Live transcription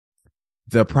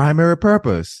The primary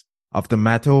purpose of the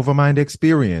Matter Over Mind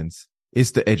experience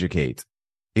is to educate.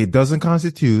 It doesn't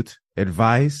constitute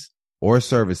advice or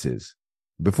services.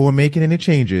 Before making any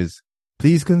changes,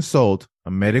 please consult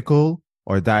a medical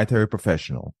or dietary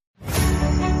professional.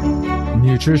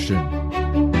 Nutrition,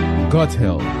 gut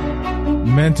health,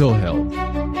 mental health,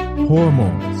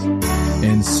 hormones,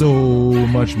 and so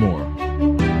much more.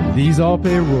 These all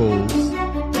play roles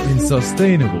in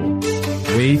sustainable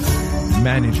weight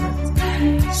management.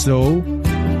 So,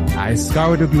 I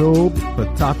scour the globe for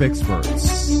top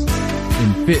experts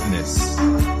in fitness,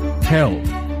 health,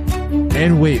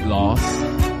 and weight loss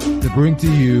to bring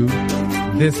to you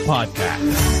this podcast.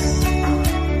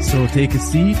 So take a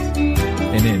seat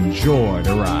and enjoy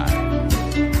the ride.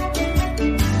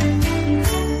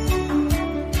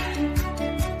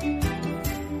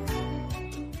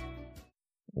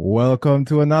 Welcome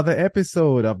to another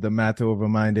episode of the Matter Over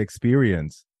Mind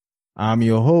experience. I'm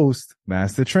your host,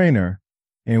 master trainer,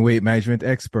 and weight management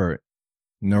expert,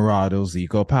 Narado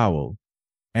Zico Powell.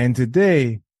 And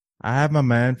today, I have my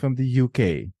man from the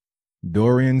UK,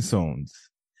 Dorian Soanes.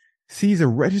 He's a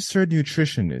registered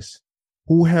nutritionist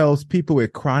who helps people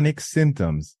with chronic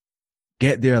symptoms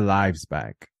get their lives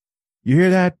back. You hear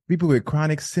that? People with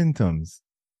chronic symptoms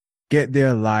get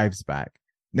their lives back.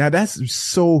 Now, that's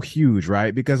so huge,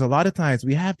 right? Because a lot of times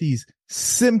we have these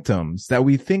symptoms that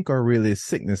we think are really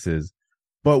sicknesses,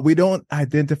 but we don't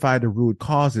identify the root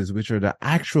causes, which are the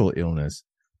actual illness.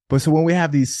 But so when we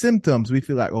have these symptoms, we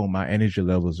feel like, oh, my energy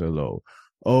levels are low.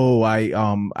 Oh,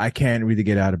 I can't really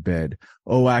get out of bed.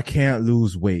 Oh, I can't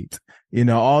lose weight. You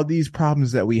know, all these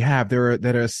problems that we have,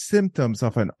 that are symptoms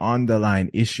of an underlying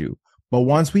issue. But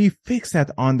once we fix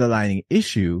that underlying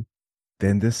issue,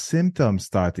 then the symptoms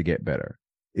start to get better.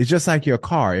 It's just like your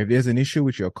car. If there's an issue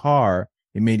with your car,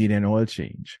 it may need an oil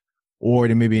change, or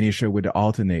there may be an issue with the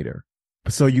alternator.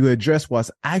 So you address what's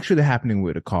actually happening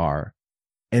with the car,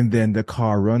 and then the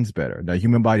car runs better. The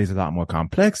human body is a lot more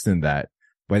complex than that,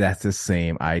 but that's the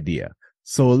same idea.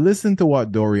 So listen to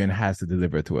what Dorian has to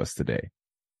deliver to us today.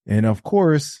 And of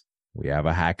course, we have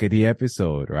a hack of the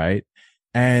episode, right?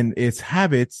 And it's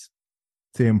habits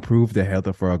to improve the health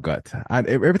of our gut.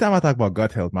 Every time I talk about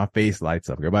gut health, my face lights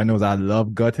up. Everybody knows I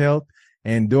love gut health,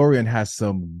 and Dorian has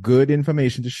some good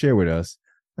information to share with us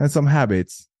and some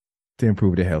habits to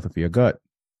improve the health of your gut.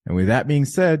 And with that being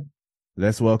said,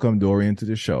 let's welcome Dorian to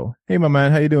the show. Hey, my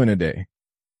man, how you doing today?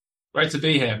 Great to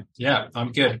be here. Yeah,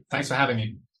 I'm good. Thanks for having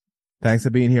me. Thanks for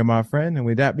being here, my friend. And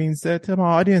with that being said, tell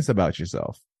my audience about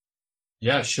yourself.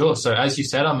 Yeah, sure. So as you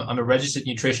said, I'm a registered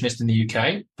nutritionist in the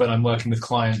UK, but I'm working with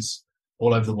clients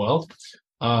all over the world.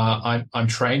 I'm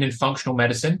trained in functional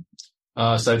medicine.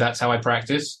 So that's how I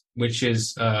practice, which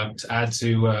is to add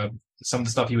to some of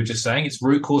the stuff you were just saying. It's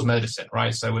root cause medicine,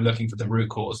 right? So we're looking for the root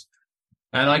cause.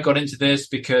 And I got into this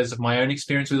because of my own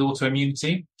experience with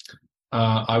autoimmunity.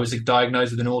 I was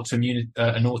diagnosed with an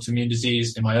autoimmune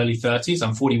disease in my early 30s.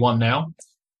 I'm 41 now.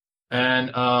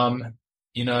 And,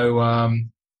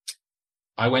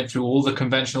 I went through all the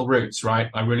conventional routes, right?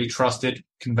 I really trusted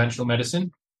conventional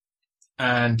medicine,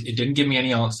 and it didn't give me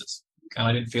any answers, and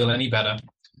I didn't feel any better.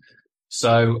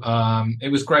 So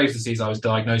it was Graves' disease I was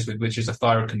diagnosed with, which is a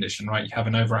thyroid condition, right? You have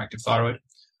an overactive thyroid.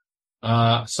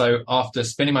 So after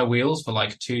spinning my wheels for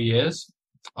like 2 years,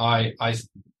 I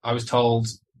was told,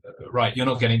 right, you're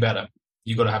not getting better.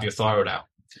 You've got to have your thyroid out.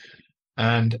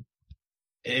 And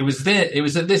it was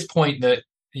at this point that,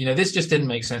 this just didn't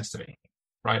make sense to me,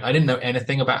 right? I didn't know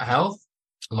anything about health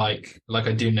like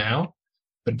I do now,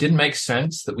 but it didn't make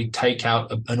sense that we take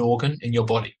out an organ in your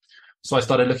body. So I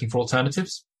started looking for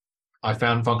alternatives. I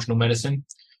found functional medicine,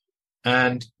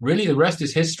 and really the rest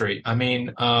is history. I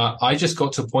mean, I just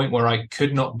got to a point where I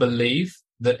could not believe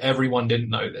that everyone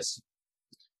didn't know this.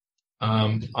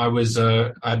 I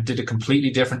did a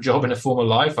completely different job in a former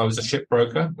life. I was a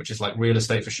shipbroker, which is like real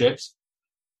estate for ships.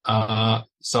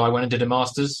 So I went and did a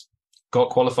master's, got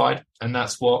qualified, and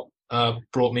that's what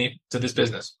brought me to this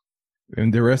business.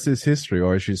 And the rest is history,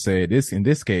 or I should say, in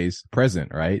this case,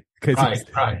 present, right? Right.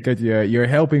 Because you're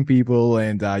helping people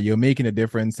and you're making a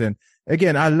difference. And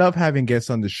again, I love having guests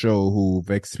on the show who've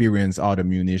experienced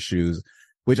autoimmune issues,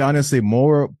 which honestly,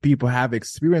 more people have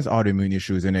experienced autoimmune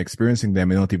issues and experiencing them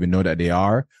and don't even know that they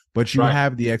are. But you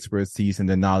have the expertise and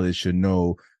the knowledge to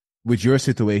know with your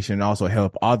situation and also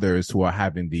help others who are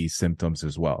having these symptoms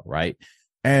as well, right?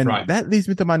 And that leads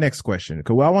me to my next question,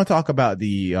 because I want to talk about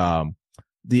the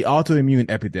autoimmune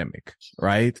epidemic,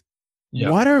 right? Yeah.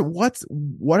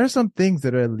 What are some things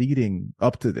that are leading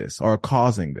up to this or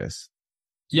causing this?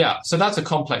 Yeah, so that's a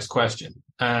complex question,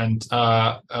 and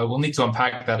we'll need to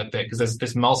unpack that a bit because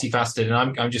there's multifaceted,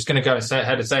 and I'm just going to go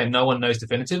ahead and say no one knows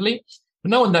definitively. But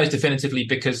no one knows definitively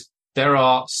because there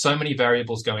are so many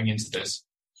variables going into this.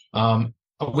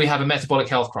 We have a metabolic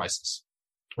health crisis,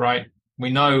 right? We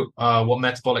know what poor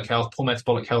metabolic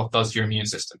health does to your immune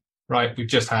system, right? We've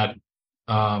just had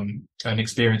an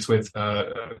experience with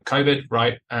COVID,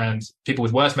 right? And people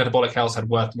with worse metabolic health had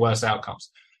worse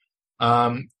outcomes.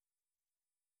 Our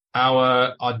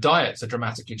diets are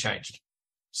dramatically changed.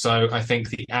 So I think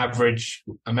the average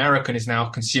American is now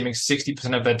consuming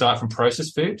 60% of their diet from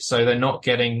processed food. So they're not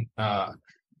getting, they're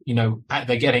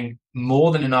getting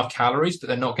more than enough calories, but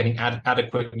they're not getting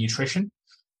adequate nutrition.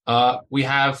 We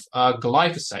have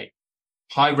glyphosate,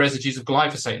 high residues of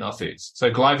glyphosate in our foods.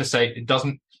 So glyphosate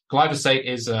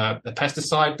is a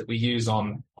pesticide that we use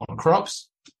on crops,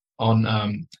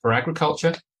 for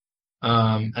agriculture.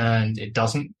 And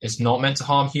it's not meant to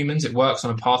harm humans. It works on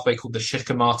a pathway called the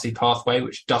Shikimati pathway,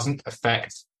 which doesn't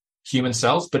affect human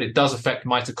cells, but it does affect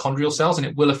mitochondrial cells, and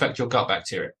it will affect your gut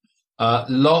bacteria.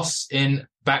 Loss in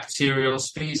bacterial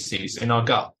species in our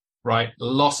gut, right?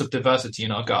 Loss of diversity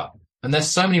in our gut. And there's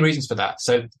so many reasons for that.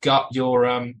 So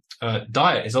your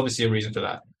diet is obviously a reason for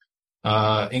that.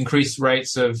 Increased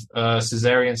rates of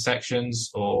cesarean sections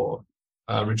or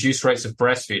reduced rates of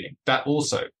breastfeeding. That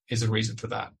also is a reason for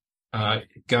that.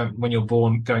 When you're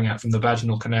born, going out from the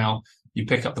vaginal canal, you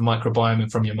pick up the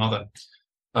microbiome from your mother.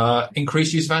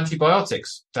 Increased use of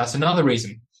antibiotics. That's another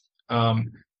reason.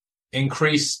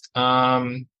 Increased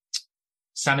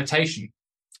sanitation,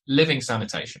 living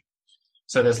sanitation.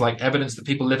 So there's evidence that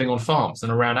people living on farms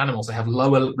and around animals, they have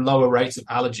lower rates of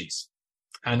allergies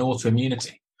and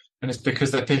autoimmunity. And it's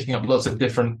because they're picking up lots of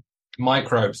different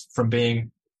microbes from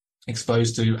being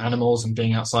exposed to animals and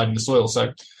being outside in the soil.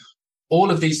 So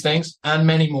all of these things and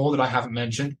many more that I haven't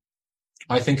mentioned,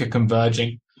 I think are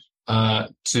converging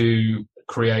to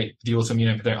create the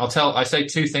autoimmune epidemic. I say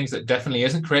two things that definitely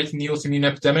isn't creating the autoimmune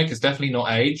epidemic. It's definitely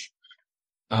not age,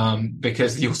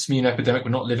 because the autoimmune epidemic,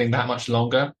 we're not living that much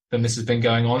longer than this has been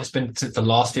going on. It's been since the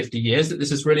last 50 years that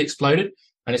this has really exploded.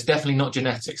 And it's definitely not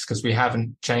genetics, because we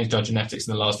haven't changed our genetics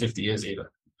in the last 50 years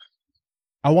either.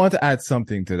 I want to add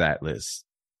something to that list,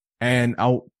 and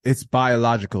it's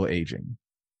biological aging.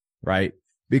 Right?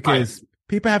 Because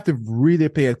people have to really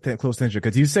pay close attention,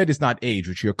 because you said it's not age,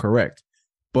 which you're correct.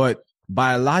 But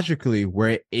biologically,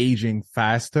 we're aging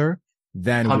faster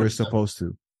than 100%. We're supposed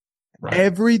to. Right.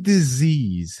 Every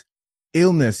disease,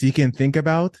 illness you can think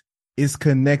about is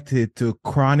connected to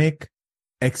chronic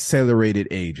accelerated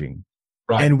aging.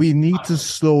 Right. And we need to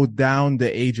slow down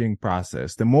the aging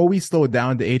process. The more we slow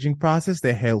down the aging process,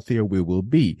 the healthier we will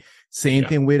be. Same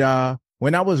thing with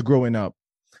when I was growing up,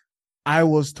 I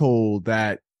was told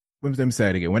that, let me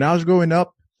say it again. When I was growing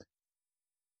up,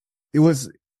 it was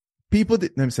people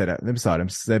let me say that.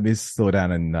 Let me slow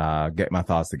down and get my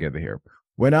thoughts together here.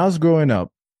 When I was growing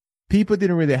up, people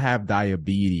didn't really have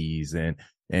diabetes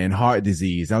and heart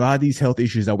disease. A lot of these health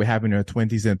issues that we have in our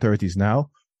 20s and 30s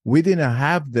now, we didn't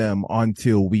have them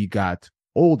until we got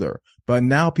older. But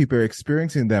now people are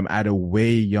experiencing them at a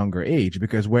way younger age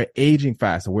because we're aging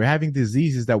faster. We're having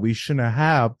diseases that we shouldn't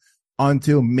have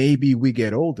until maybe we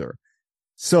get older.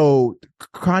 So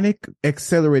chronic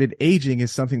accelerated aging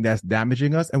is something that's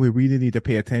damaging us, and we really need to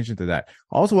pay attention to that.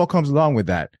 Also, what comes along with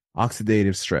that?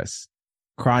 Oxidative stress,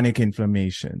 chronic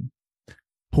inflammation,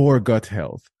 poor gut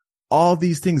health. All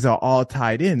these things are all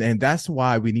tied in, and that's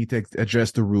why we need to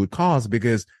address the root cause,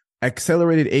 because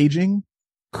accelerated aging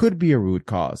could be a root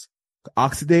cause.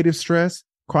 Oxidative stress,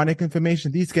 chronic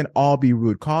inflammation, these can all be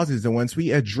root causes. And once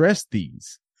we address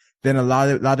these, then a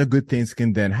lot of good things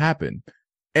can then happen.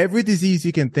 Every disease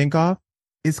you can think of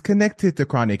is connected to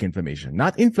chronic inflammation,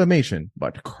 not inflammation,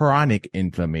 but chronic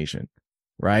inflammation,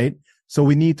 right? So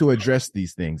we need to address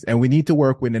these things, and we need to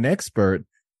work with an expert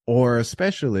or a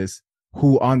specialist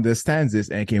who understands this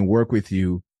and can work with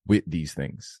you with these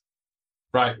things.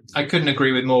 Right. I couldn't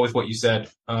agree with more with what you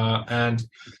said. And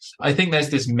I think there's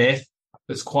this myth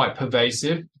that's quite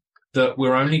pervasive that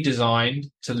we're only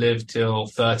designed to live till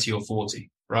 30 or 40.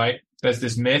 Right? There's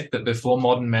this myth that before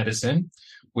modern medicine,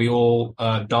 we all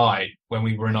died when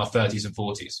we were in our 30s and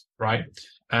 40s, right?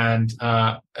 And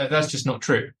that's just not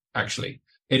true, actually.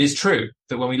 It is true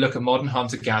that when we look at modern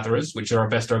hunter-gatherers, which are a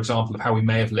best example of how we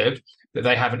may have lived, that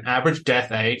they have an average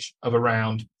death age of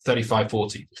around 35,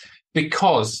 40,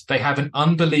 because they have an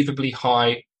unbelievably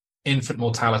high infant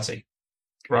mortality,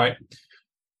 right?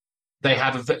 They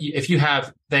have,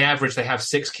 they have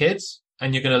 6 kids,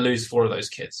 and you're going to lose 4 of those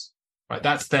kids. Right,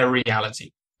 that's their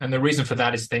reality. And the reason for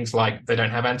that is things like they don't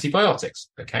have antibiotics.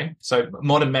 Okay. So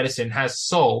modern medicine has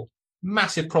solved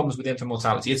massive problems with infant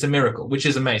mortality. It's a miracle, which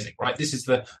is amazing, right? This is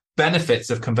the benefits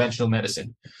of conventional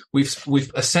medicine.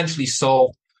 We've essentially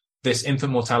solved this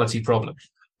infant mortality problem.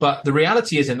 But the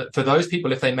reality is that for those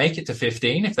people, if they make it to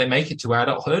 15, if they make it to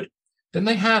adulthood, then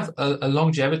they have a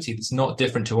longevity that's not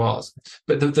different to ours.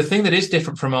 But the thing that is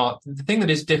different from our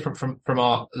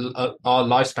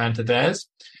lifespan to theirs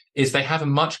is they have a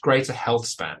much greater health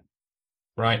span,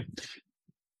 right?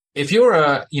 If you're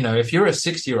a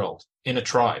 6-year-old in a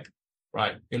tribe,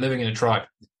 right? You're living in a tribe,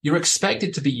 you're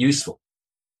expected to be useful,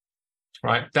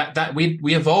 right? That we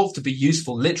evolved to be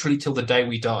useful literally till the day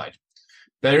we died.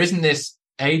 There isn't this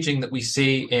aging that we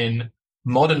see in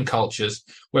modern cultures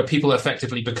where people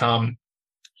effectively become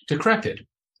decrepit,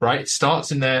 right? It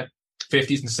starts in their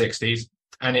 50s and 60s,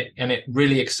 and it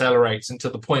really accelerates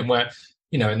until the point where,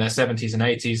 in their 70s and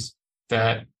 80s,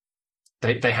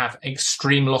 they have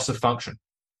extreme loss of function.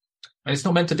 And it's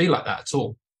not meant to be like that at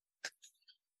all.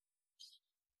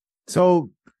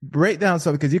 So break down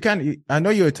something, because I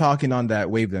know you're talking on that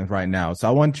wavelength right now, so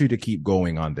I want you to keep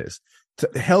going on this.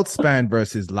 Health span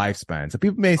versus lifespan. So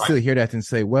people may still hear that and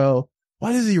say, well,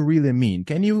 what does it really mean?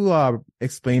 Can you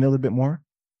explain a little bit more?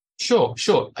 Sure.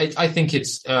 I think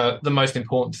it's the most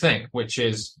important thing, which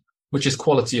is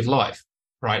quality of life,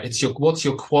 right? It's what's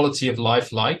your quality of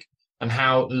life like, and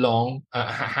how long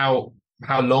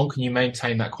can you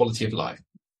maintain that quality of life,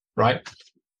 right?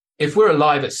 If we're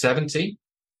alive at 70,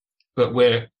 but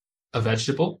we're a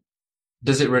vegetable,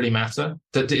 does it really matter?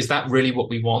 Is that really what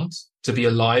we want, to be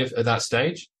alive at that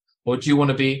stage? Or do you want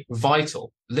to be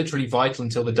vital, literally vital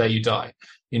until the day you die?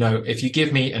 If you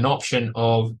give me an option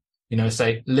of,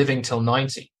 say living till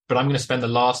 90, but I'm going to spend the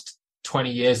last 20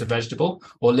 years a vegetable,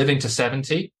 or living to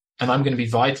 70, and I'm going to be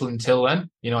vital until then,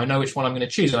 I know which one I'm going to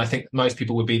choose. And I think most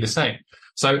people would be the same.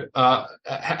 So,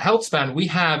 health span, we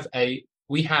have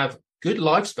good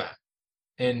lifespan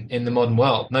in the modern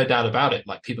world, no doubt about it.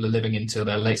 Like, people are living into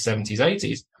their late 70s,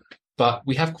 80s, but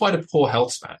we have quite a poor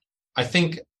health span. I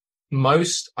think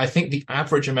the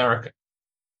average American,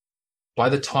 by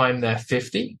the time they're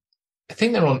 50, I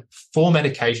think they're on 4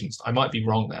 medications. I might be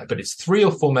wrong there, but it's 3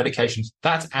 or 4 medications.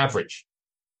 That's average,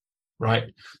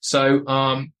 right?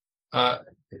 So,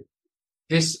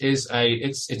 this is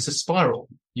it's a spiral.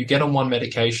 You get on one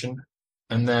medication,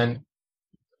 and then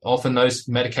often those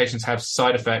medications have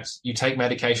side effects. You take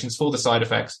medications for the side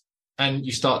effects, and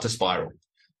you start to spiral.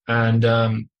 And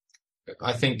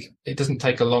I think it doesn't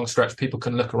take a long stretch. People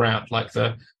can look around. Like,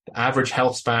 the average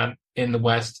health span in the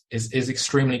West is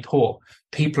extremely poor.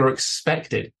 People are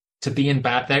expected to be in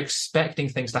bad. They're expecting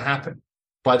things to happen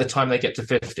by the time they get to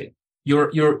 50.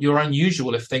 You're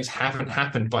unusual if things haven't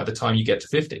happened by the time you get to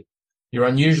 50. You're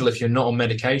unusual if you're not on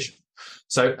medication.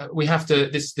 So we have to,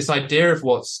 this idea of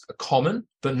what's common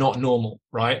but not normal,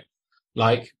 right?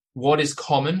 Like, what is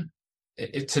common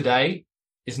today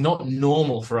is not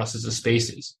normal for us as a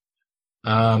species.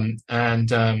 I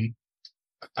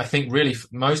think really for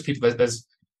most people,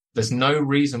 there's no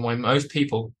reason why most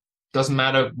people, doesn't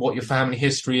matter what your family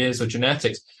history is or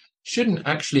genetics, shouldn't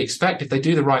actually expect, if they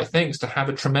do the right things, to have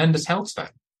a tremendous health span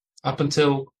up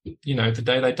until, the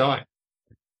day they die.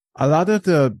 A lot of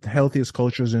the healthiest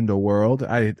cultures in the world,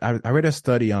 I read a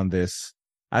study on this.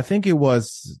 I think it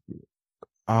was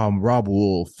Rob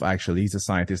Wolf, actually. He's a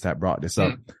scientist that brought this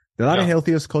up. A lot of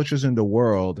healthiest cultures in the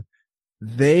world,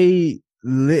 they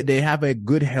have a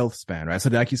good health span, right? So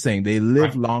like you're saying, they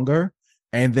live longer,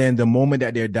 and then the moment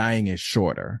that they're dying is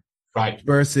shorter. Right.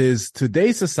 Versus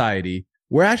today's society,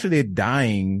 we're actually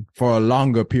dying for a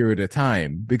longer period of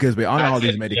time because we're on all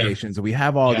these medications. We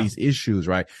have all these issues,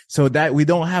 right? So that we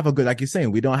don't have a good, like you're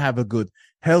saying, we don't have a good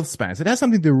health span. So that's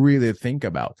something to really think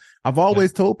about. I've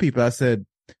always told people, I said,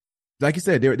 like you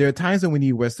said, there are times when we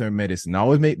need Western medicine. I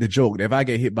always make the joke that if I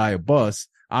get hit by a bus,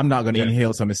 I'm not going to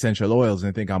inhale some essential oils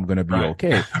and think I'm going to be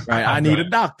okay. Right. I need a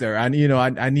doctor. I need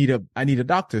a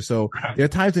doctor. So there are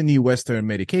times we need Western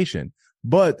medication,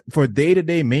 but for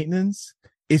day-to-day maintenance,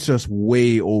 it's just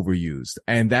way overused.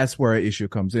 And that's where an issue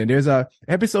comes in. There's a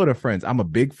episode of Friends. I'm a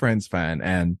big Friends fan,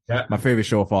 and my favorite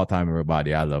show of all time,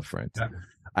 everybody. I love Friends. Yeah.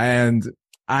 And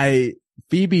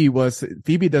Phoebe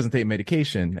doesn't take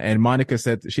medication, and Monica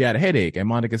said she had a headache, and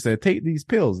Monica said, take these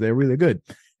pills. They're really good.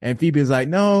 And Phoebe's like,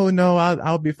 no,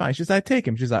 I'll be fine. She's like, take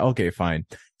him. She's like, okay, fine.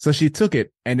 So she took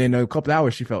it, and in a couple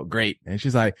hours, she felt great. And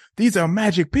she's like, these are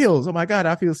magic pills. Oh my God,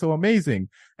 I feel so amazing.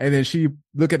 And then she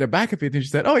looked at the back of it, and she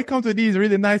said, oh, it comes with these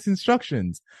really nice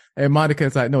instructions. And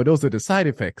Monica's like, no, those are the side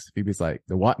effects. Phoebe's like,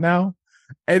 the what now?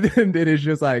 And then it's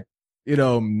just like,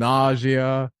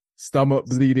 nausea, stomach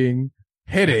bleeding,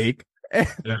 headache. And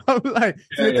I'm like,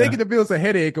 so you're taking the pills for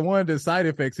headache, and one of the side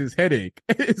effects is headache.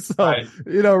 So,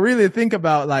 really think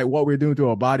about like what we're doing to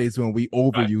our bodies when we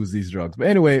overuse these drugs. But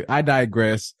anyway, I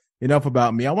digress. Enough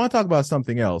about me. I want to talk about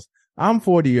something else. I'm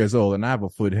 40 years old and I have a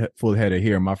full head of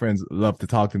hair. My friends love to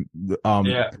talk to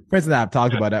Yeah, friends and I have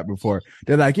talked yeah, about that before.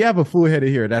 They're like, you have a full head of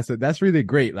hair. That's really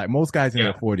great. Like most guys in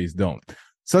their yeah, 40s don't.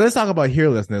 So let's talk about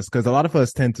hairlessness because a lot of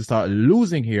us tend to start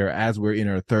losing hair as we're in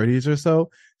our 30s or so.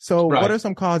 So what right. are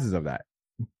some causes of that?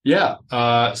 Yeah.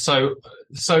 So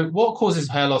what causes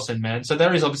hair loss in men? So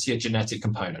there is obviously a genetic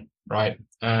component, right?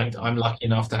 And I'm lucky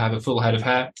enough to have a full head of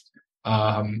hair.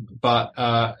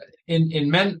 But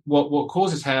in men, what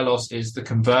causes hair loss is the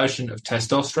conversion of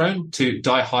testosterone to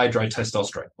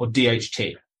dihydrotestosterone or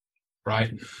DHT,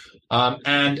 right?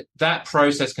 And that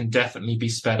process can definitely be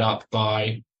sped up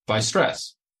by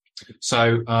stress.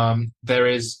 So there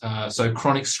is so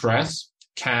chronic stress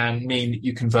can mean that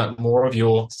you convert more of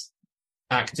your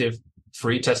active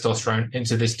free testosterone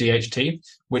into this DHT,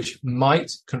 which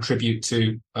might contribute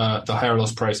to the hair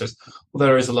loss process. Well,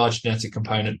 there is a large genetic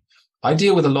component. I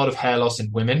deal with a lot of hair loss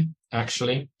in women,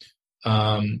 actually,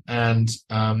 and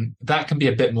that can be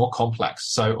a bit more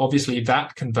complex. So obviously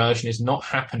that conversion is not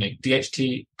happening.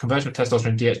 DHT, conversion of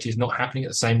testosterone to DHT is not happening at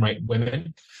the same rate in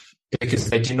women because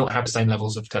they do not have the same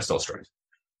levels of testosterone.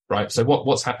 Right. So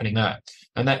what's happening there?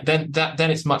 And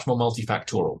then it's much more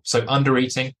multifactorial. So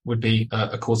undereating would be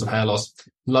a cause of hair loss.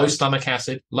 Low stomach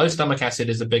acid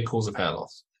is a big cause of hair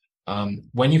loss.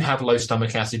 When you have low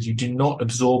stomach acid, you do not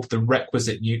absorb the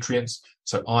requisite nutrients,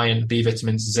 so iron, B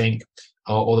vitamins, zinc,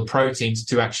 or the proteins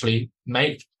to actually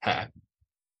make hair.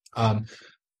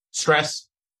 Stress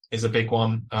is a big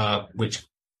one, which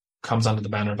comes under the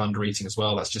banner of undereating as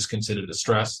well. That's just considered a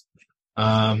stress.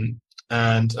 And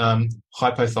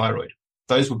hypothyroid.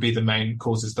 Those would be the main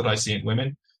causes that I see in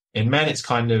women. In men, it's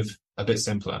kind of a bit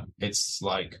simpler. It's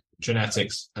like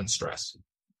genetics and stress.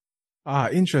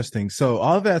 Interesting. So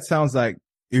all of that sounds like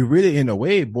it really, in a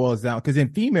way, boils down because in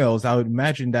females, I would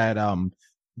imagine that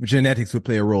genetics would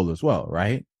play a role as well,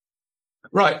 right?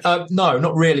 Right. No,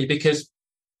 not really, because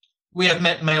we have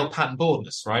male pattern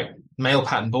baldness, right? Male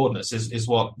pattern baldness is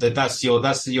what that's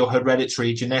your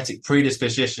hereditary genetic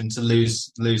predisposition to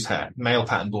lose hair. Male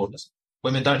pattern baldness.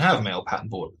 Women don't have male pattern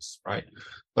baldness, right?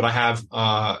 But I have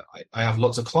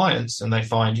lots of clients, and they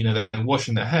find they're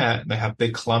washing their hair, and they have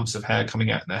big clumps of hair coming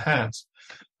out in their hands.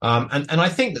 And I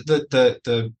think that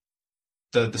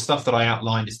the stuff that I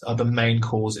outlined are the main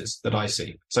causes that I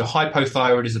see. So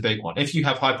hypothyroid is a big one. If you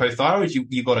have hypothyroid,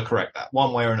 you've got to correct that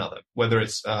one way or another, whether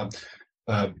it's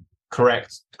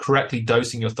correctly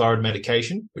dosing your thyroid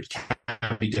medication, which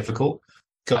can be difficult.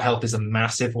 Gut health is a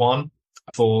massive one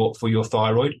for your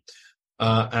thyroid,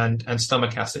 and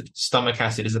stomach acid. Stomach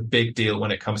acid is a big deal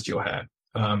when it comes to your hair.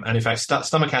 And in fact,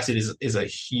 stomach acid is a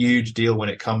huge deal when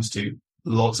it comes to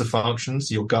lots of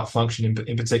functions, your gut function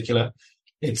in particular.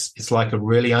 It's like a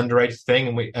really underrated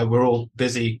thing, and we're all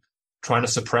busy trying to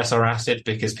suppress our acid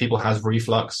because people have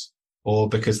reflux or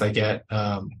because they get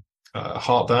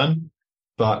heartburn.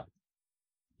 But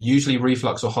usually,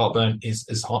 reflux or heartburn is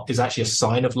actually a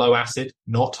sign of low acid,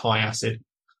 not high acid.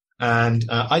 And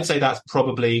I'd say that's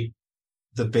probably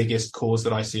the biggest cause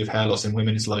that I see of hair loss in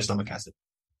women is low stomach acid.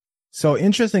 So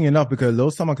interesting enough, because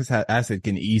low stomach acid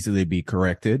can easily be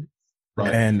corrected.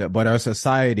 Right. But our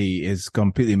society is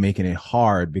completely making it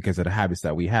hard because of the habits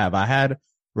that we have. I had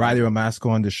Riley Ramasco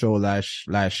on the show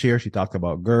last year. She talked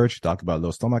about GERD. She talked about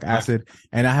low stomach acid,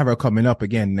 and I have her coming up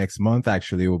again next month.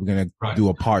 Actually, we're going to do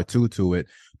a part 2 to it.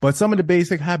 But some of the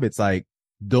basic habits, like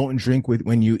don't drink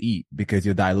when you eat because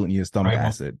you're diluting your stomach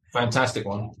acid. Fantastic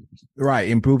one. Right.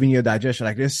 Improving your digestion.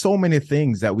 Like there's so many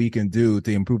things that we can do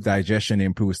to improve digestion,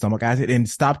 improve stomach acid, and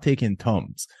stop taking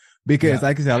Tums. Because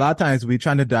like I said, a lot of times we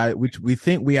trying to die, we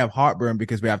think we have heartburn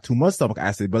because we have too much stomach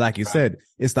acid. But like you said,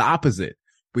 it's the opposite.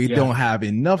 We don't have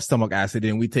enough stomach acid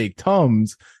and we take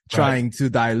Tums trying to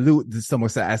dilute the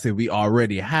stomach acid we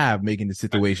already have, making the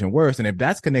situation worse. And if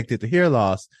that's connected to hair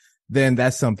loss, then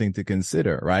that's something to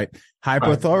consider, right?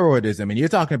 Hypothyroidism. And you're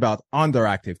talking about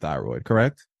underactive thyroid,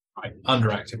 correct? Right.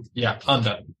 Underactive. Yeah.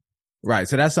 Under. Right.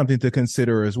 So that's something to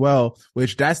consider as well,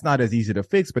 which that's not as easy to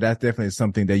fix, but that's definitely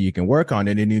something that you can work on.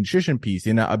 And the nutrition piece,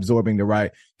 you're not absorbing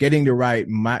getting the right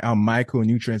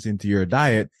micronutrients into your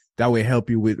diet. That will help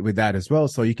you with that as well.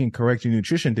 So you can correct your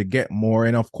nutrition to get more.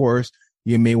 And of course,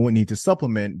 you may need to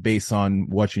supplement based on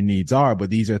what your needs are,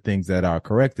 but these are things that are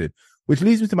corrected, which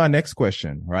leads me to my next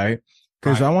question, right?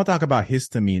 Because I want to talk about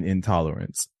histamine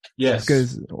intolerance. Yes.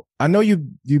 Because I know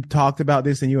you've talked about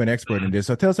this and you're an expert in this.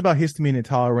 So tell us about histamine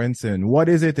intolerance and what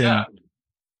is it? I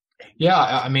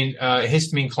mean,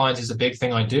 histamine clients is a big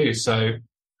thing I do. So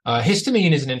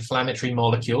histamine is an inflammatory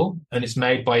molecule and it's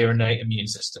made by your innate immune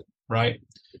system, right?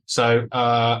 So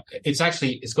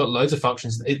it's got loads of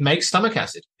functions. It makes stomach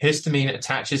acid. Histamine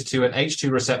attaches to an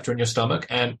H2 receptor in your stomach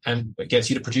and it gets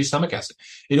you to produce stomach acid.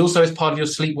 It also is part of your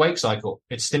sleep-wake cycle.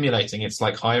 It's stimulating. It's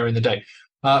like higher in the day.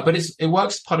 But it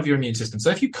works as part of your immune system. So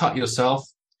if you cut yourself,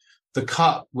 the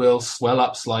cut will swell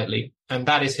up slightly, and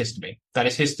that is histamine. That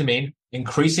is histamine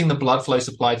increasing the blood flow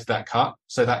supply to that cut,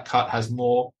 so that cut has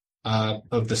more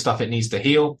of the stuff it needs to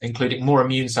heal, including more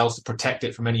immune cells to protect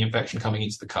it from any infection coming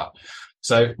into the cut.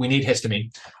 So we need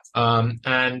histamine.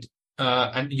 And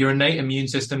your innate immune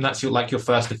system, that's your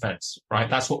first defense, right?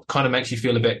 That's what kind of makes you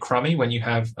feel a bit crummy when you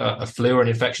have a flu or an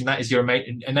infection. That is your innate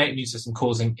immune system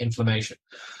causing inflammation.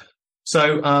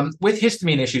 So with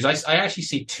histamine issues, I actually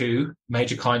see two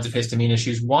major kinds of histamine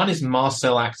issues. One is mast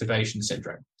cell activation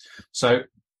syndrome. So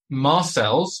mast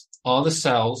cells are the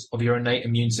cells of your innate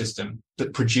immune system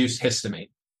that produce histamine,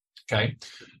 okay?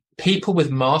 People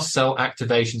with mast cell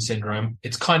activation syndrome,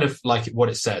 it's kind of like what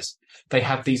it says. They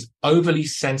have these overly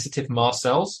sensitive mast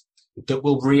cells that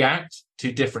will react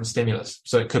to different stimulus.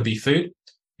 So it could be food,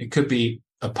 it could be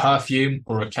a perfume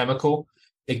or a chemical,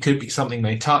 it could be something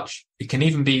they touch. It can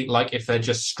even be like if they're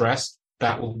just stressed,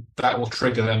 that will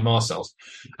trigger their mast cells.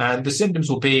 And the symptoms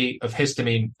will be of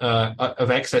histamine,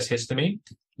 of excess histamine,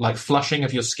 like flushing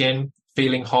of your skin,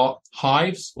 feeling hot,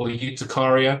 hives or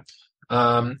urticaria,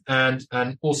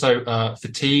 and also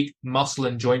fatigue, muscle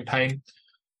and joint pain.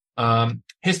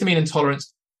 Histamine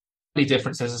intolerance is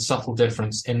different. There's a subtle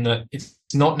difference in that it's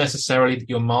not necessarily that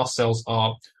your mast cells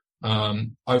are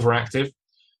overactive,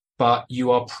 but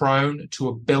you are prone to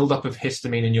a buildup of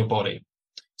histamine in your body.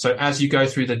 So as you go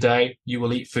through the day, you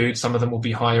will eat food. Some of them will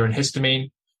be higher in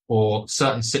histamine, or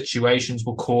certain situations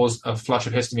will cause a flush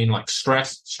of histamine, like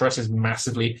stress. Stress is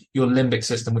massively, your limbic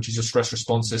system, which is your stress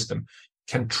response system,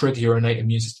 can trigger your innate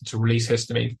immune system to release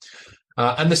histamine.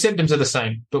 And the symptoms are the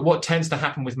same. But what tends to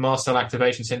happen with mast cell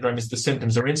activation syndrome is the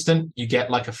symptoms are instant. You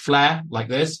get like a flare like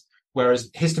this.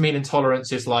 Whereas histamine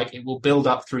intolerance is like it will build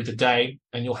up through the day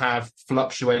and you'll have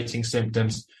fluctuating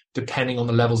symptoms depending on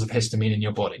the levels of histamine in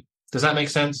your body. Does that make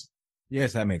sense?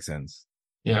 Yes, that makes sense.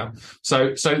 Yeah.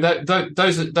 So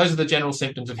those are the general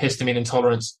symptoms of histamine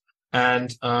intolerance, and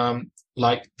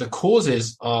like the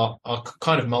causes are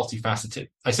kind of multifaceted.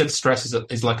 I said stress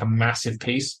is like a massive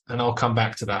piece, and I'll come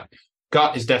back to that.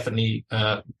 Gut health is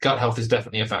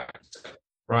definitely a factor,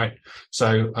 right?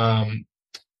 So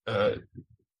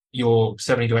your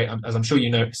 70 to 8, as I'm sure you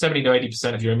know, 70 to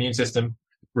 80% of your immune system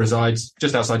resides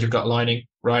just outside your gut lining,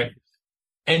 right?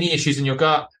 Any issues in your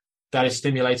gut, that is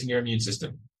stimulating your immune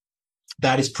system.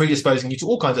 That is predisposing you to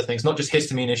all kinds of things, not just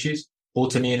histamine issues,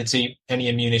 autoimmunity, any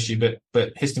immune issue,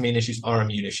 but histamine issues are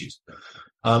immune issues.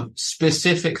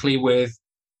 Specifically with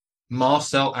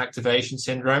mast cell activation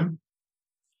syndrome,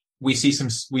 we see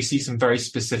some very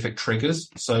specific triggers.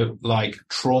 So like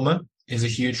trauma is a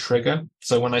huge trigger.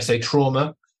 So when I say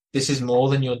trauma, this is more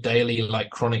than your daily like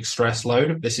chronic stress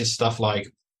load. This is stuff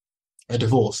like a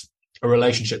divorce, a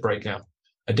relationship breakdown,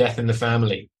 a death in the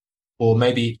family, or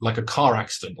maybe like a car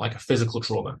accident, like a physical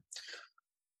trauma.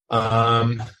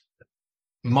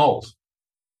 Mold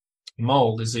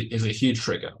is a huge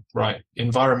trigger, right?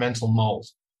 Environmental mold.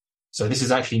 So this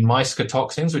is actually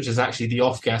mycotoxins, which is actually the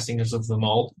off-gassing of the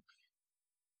mold.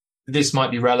 This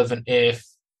might be relevant if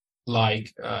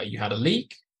like you had a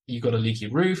leak, you got a leaky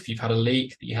roof, you've had a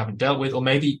leak that you haven't dealt with, or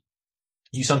maybe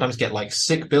you sometimes get like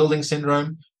sick building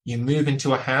syndrome. You move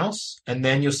into a house and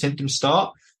then your symptoms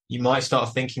start. You might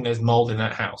start thinking there's mold in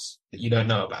that house that you don't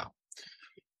know about.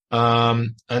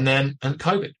 And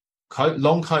COVID.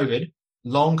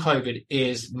 Long COVID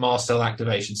is mast cell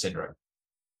activation syndrome,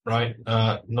 right?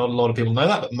 Not a lot of people know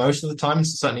that, but most of the time,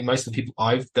 certainly most of the people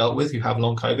I've dealt with who have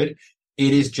long COVID,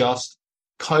 it is just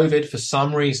COVID for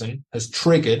some reason has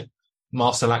triggered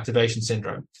mast cell activation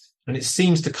syndrome. And it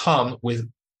seems to come with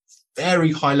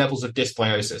very high levels of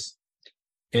dysbiosis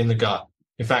in the gut.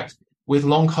 In fact, with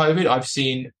long COVID, I've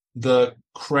seen the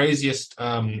craziest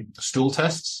stool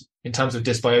tests in terms of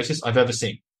dysbiosis I've ever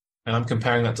seen. And I'm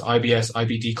comparing that to IBS,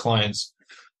 IBD clients.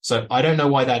 So I don't know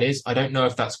why that is. I don't know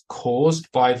if that's caused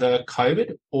by the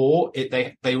COVID or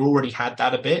they already had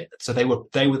that a bit. So they were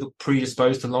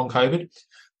predisposed to long COVID.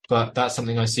 But that's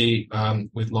something I see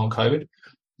with long COVID.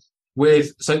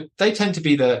 So they tend to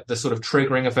be the sort of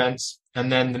triggering events.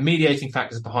 And then the mediating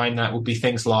factors behind that would be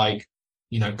things like,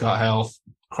 gut health,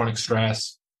 chronic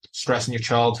stress in your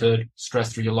childhood,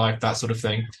 stress through your life, that sort of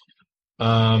thing.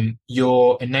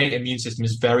 Your innate immune system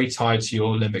is very tied to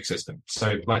your limbic system.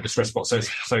 So like the stress spot. So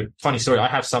funny story. I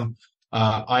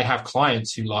have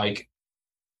clients who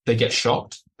they get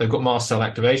shocked. They've got mast cell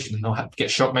activation and they'll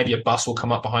get shocked. Maybe a bus will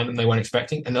come up behind them they weren't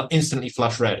expecting and they'll instantly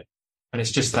flush red. And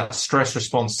it's just that stress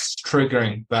response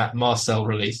triggering that mast cell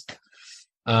release.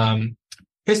 Histamine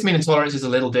intolerance is a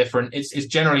little different. It's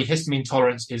generally histamine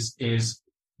tolerance is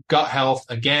gut health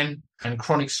again, and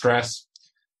chronic stress.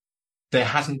 There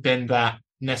hasn't been that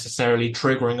necessarily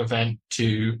triggering event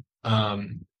to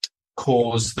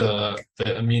cause the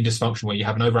immune dysfunction where you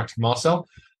have an overactive mast cell.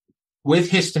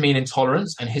 With histamine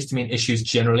intolerance and histamine issues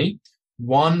generally,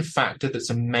 one factor that's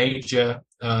a major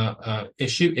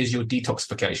issue is your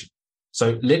detoxification.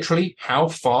 So literally how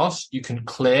fast you can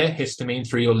clear histamine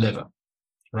through your liver,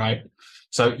 right?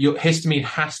 So your histamine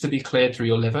has to be cleared through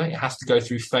your liver. It has to go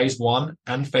through phase 1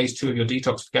 and phase 2 of your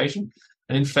detoxification.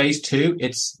 And in phase 2,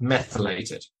 it's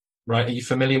methylated, right? Are you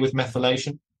familiar with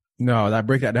methylation? No, I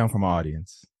break that down from our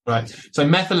audience. Right. So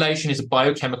methylation is a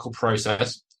biochemical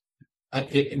process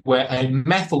where a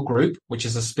methyl group, which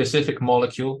is a specific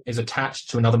molecule, is attached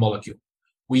to another molecule.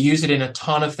 We use it in a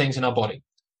ton of things in our body,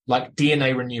 like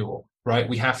DNA renewal, right?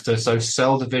 We have to, so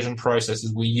cell division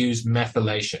processes, we use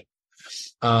methylation.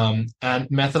 And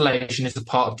methylation is a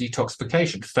part of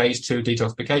detoxification, phase 2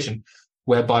 detoxification,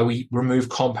 whereby we remove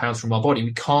compounds from our body.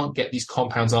 We can't get these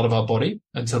compounds out of our body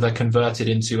until they're converted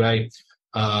into a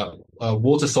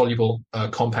water-soluble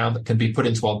compound that can be put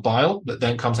into our bile that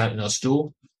then comes out in our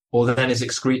stool, or then is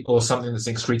or something that's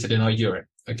excreted in our urine.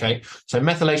 Okay, so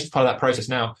methylation is part of that process.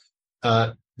 Now,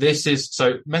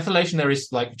 methylation. There is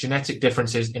like genetic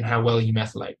differences in how well you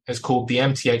methylate. It's called the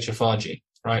MTHFR gene,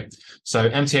 right? So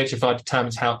MTHFR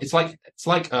determines how it's like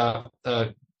a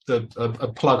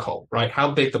plug hole, right?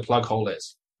 How big the plug hole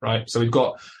is, right? So we've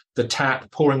got the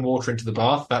tap pouring water into the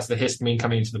bath. That's the histamine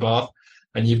coming into the bath.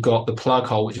 And you've got the plug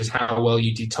hole, which is how well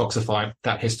you detoxify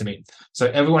that histamine. So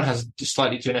everyone has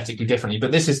slightly genetically differently,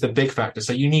 but this is the big factor.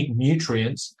 So you need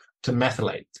nutrients to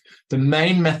methylate. The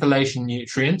main methylation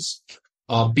nutrients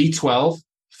are B12,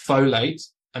 folate,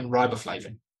 and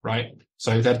riboflavin, right?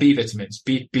 So they're B vitamins.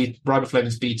 Riboflavin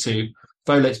is B2,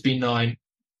 folate's B9,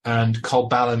 and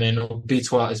cobalamin or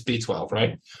B12 is B12,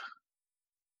 right?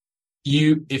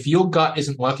 If your gut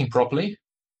isn't working properly,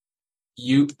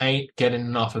 you ain't getting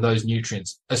enough of those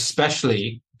nutrients,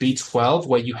 especially B12,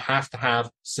 where you have to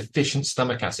have sufficient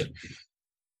stomach acid.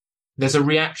 There's a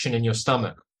reaction in your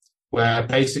stomach where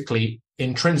basically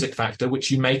intrinsic factor, which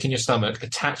you make in your stomach,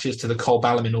 attaches to the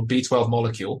cobalamin or B12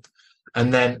 molecule.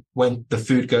 And then when the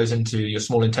food goes into your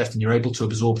small intestine, you're able to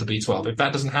absorb the B12. If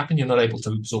that doesn't happen, you're not able to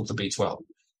absorb the B12.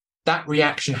 That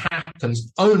reaction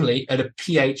happens only at a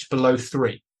pH below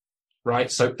 3,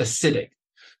 right? So acidic.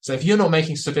 So if you're not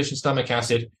making sufficient stomach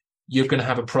acid, you're going to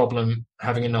have a problem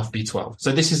having enough B12.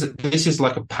 So this is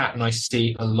like a pattern I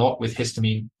see a lot with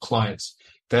histamine clients.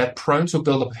 They're prone to a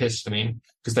buildup of histamine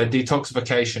because their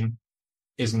detoxification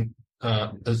isn't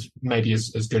as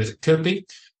good as it could be.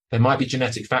 There might be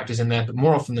genetic factors in there, but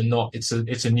more often than not, it's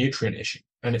a nutrient issue,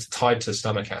 and it's tied to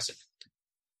stomach acid.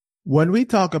 When we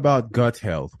talk about gut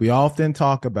health, we often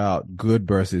talk about good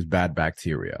versus bad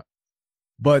bacteria.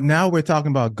 But now we're talking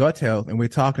about gut health, and we're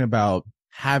talking about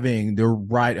having the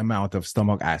right amount of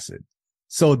stomach acid.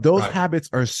 So those habits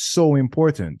are so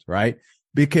important, right?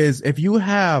 Because if you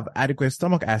have adequate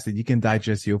stomach acid, you can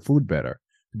digest your food better.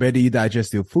 The better you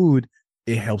digest your food,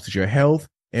 it helps with your health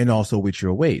and also with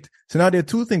your weight. So now there are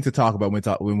two things to talk about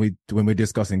when we're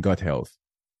discussing gut health.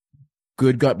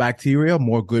 Good gut bacteria,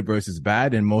 more good versus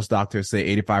bad, and most doctors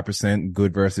say 85%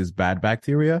 good versus bad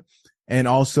bacteria, and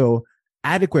also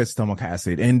adequate stomach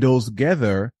acid, and those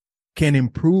together can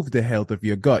improve the health of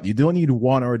your gut. You don't need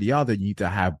one or the other. You need to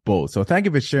have both. So thank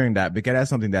you for sharing that, because that's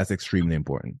something that's extremely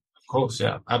important. Of course,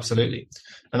 yeah, absolutely.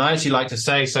 And I actually like to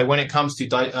say, so when it comes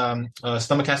to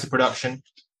stomach acid production,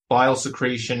 bile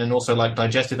secretion, and also like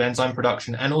digestive enzyme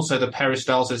production, and also the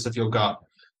peristalsis of your gut,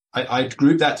 I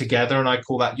group that together and I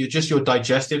call that your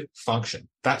digestive function.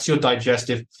 That's your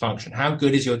digestive function. How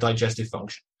good is your digestive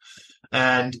function?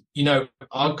 And,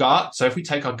 our gut, so if we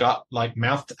take our gut, like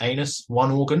mouth to anus,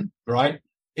 one organ, right?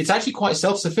 It's actually quite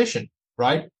self-sufficient,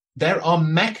 right? There are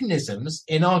mechanisms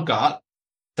in our gut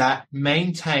that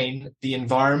maintain the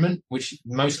environment, which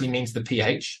mostly means the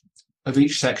pH of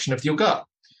each section of your gut.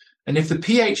 And if the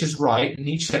pH is right in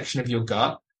each section of your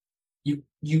gut,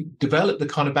 you develop the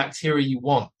kind of bacteria you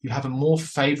want. You have a more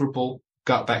favorable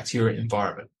gut bacteria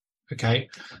environment. Okay,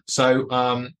 so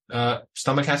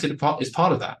stomach acid is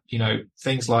part of that.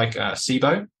 Things like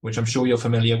SIBO, which I'm sure you're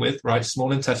familiar with, right?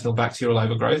 Small intestinal bacterial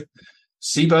overgrowth.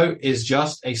 SIBO is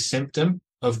just a symptom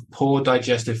of poor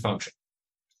digestive function.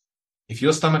 If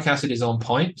your stomach acid is on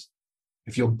point,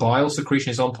 if your bile secretion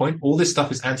is on point, all this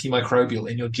stuff is antimicrobial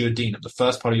in your duodenum, the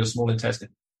first part of your small intestine.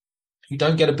 You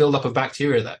don't get a buildup of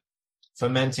bacteria there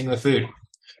fermenting the food.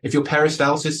 If your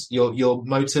peristalsis, your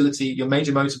motility, your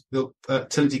major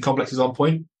motility complex is on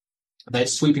point, they're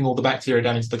sweeping all the bacteria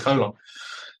down into the colon.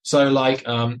 So like,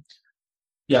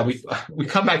 yeah, we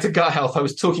come back to gut health. I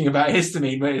was talking about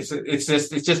histamine, but it's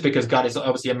just because gut is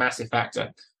obviously a massive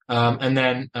factor. And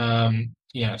then,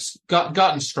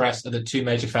 gut and stress are the two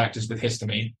major factors with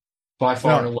histamine by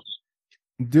far and away.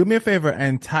 Do me a favor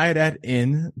and tie that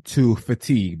in to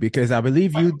fatigue, because I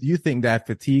believe you think that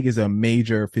fatigue is a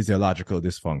major physiological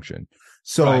dysfunction.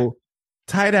 So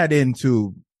tie that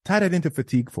into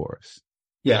fatigue for us.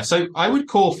 Yeah, so I would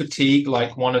call fatigue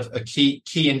like one of a key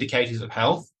indicators of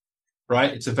health,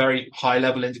 right? It's a very high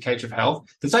level indicator of health.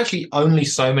 There's actually only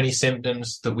so many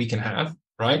symptoms that we can have,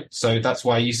 right? So that's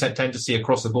why you tend to see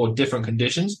across the board different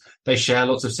conditions. They share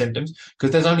lots of symptoms because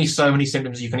there's only so many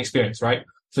symptoms you can experience, right?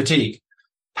 Fatigue,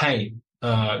 pain,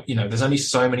 there's only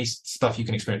so many stuff you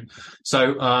can experience.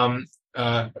 So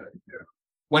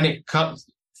when it comes,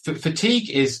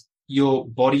 fatigue is your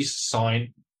body's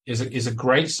sign, is a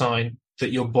great sign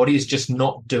that your body is just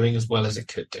not doing as well as it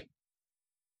could do,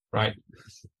 right?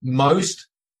 Most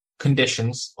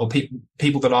conditions or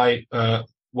people that I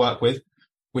work with,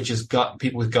 which is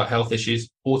people with gut health issues,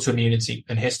 autoimmunity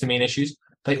and histamine issues,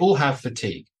 they all have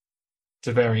fatigue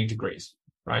to varying degrees,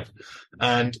 right?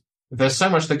 And there's so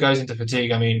much that goes into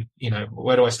fatigue. I mean,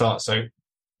 where do I start? So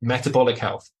metabolic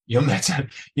health, your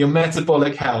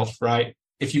metabolic health, right?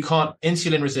 If you can't,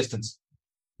 insulin resistance,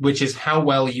 which is how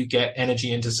well you get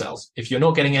energy into cells. If you're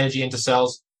not getting energy into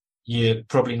cells, you're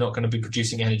probably not going to be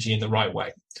producing energy in the right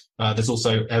way. There's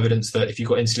also evidence that if you've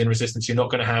got insulin resistance, you're not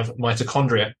going to have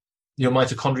mitochondria. Your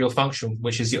mitochondrial function,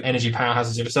 which is your energy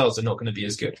powerhouses of your cells, are not going to be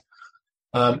as good.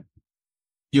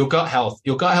 Your gut health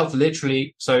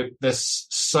literally, so there's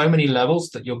so many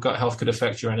levels that your gut health could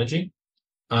affect your energy.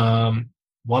 One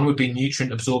would be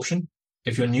nutrient absorption.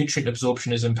 If your nutrient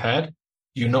absorption is impaired,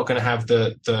 you're not going to have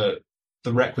the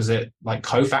requisite like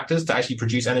cofactors to actually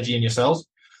produce energy in your cells.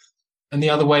 And the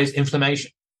other way is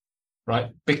inflammation,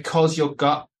 right? Because your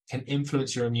gut can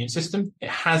influence your immune system, it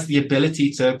has the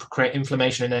ability to create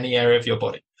inflammation in any area of your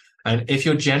body. And if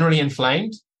you're generally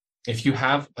inflamed, if you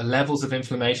have levels of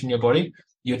inflammation in your body,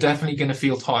 you're definitely going to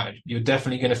feel tired. You're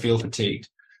definitely going to feel fatigued.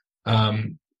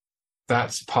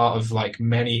 That's part of like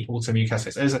many autoimmune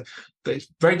cascades. It's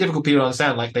very difficult for people to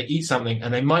understand. Like they eat something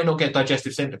and they might not get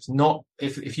digestive symptoms. Not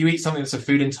if you eat something that's a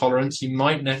food intolerance, you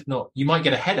might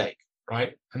get a headache,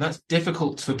 right? And that's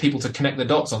difficult for people to connect the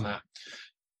dots on that.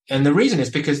 And the reason is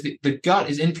because the gut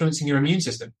is influencing your immune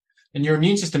system, and your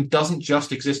immune system doesn't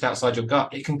just exist outside your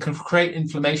gut. It can create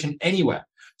inflammation anywhere.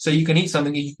 So you can eat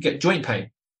something and you can get joint pain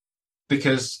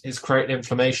because it's creating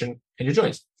inflammation in your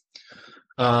joints.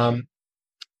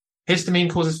 Histamine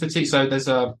causes fatigue. So there's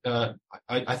I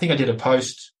think I did a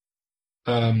post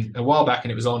a while back,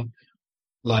 and it was on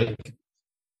like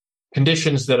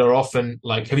conditions that are often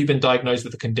like, have you been diagnosed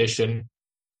with a condition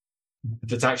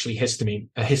that's actually a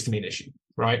histamine issue,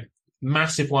 right?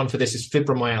 Massive one for this is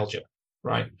fibromyalgia,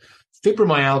 right?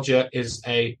 Fibromyalgia is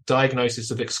a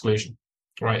diagnosis of exclusion,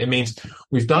 right? It means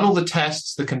we've done all the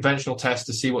tests, the conventional tests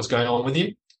to see what's going on with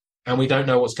you, and we don't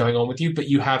know what's going on with you, but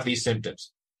you have these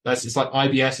symptoms. It's like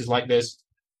IBS is like this,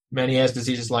 Meniere's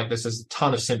disease is like this. There's a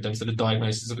ton of symptoms that are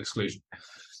diagnoses of exclusion.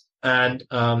 And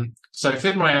so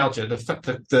fibromyalgia,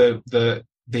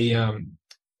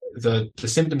 the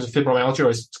symptoms of fibromyalgia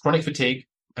is chronic fatigue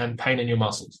and pain in your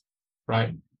muscles,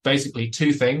 right? Basically,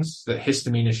 two things that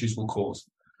histamine issues will cause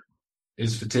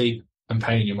is fatigue and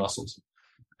pain in your muscles.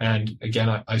 And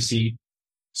again, I see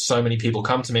so many people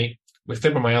come to me with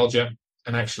fibromyalgia,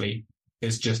 and actually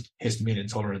it's just histamine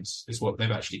intolerance is what they've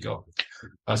actually got.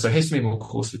 So histamine will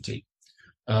cause fatigue.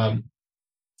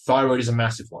 Thyroid is a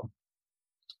massive one.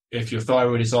 If your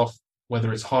thyroid is off,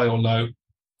 whether it's high or low,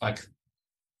 like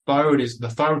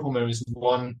the thyroid hormone is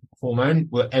one hormone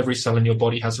where every cell in your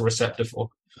body has a receptor for.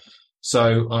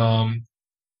 So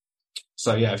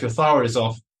yeah, if your thyroid is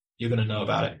off, you're going to know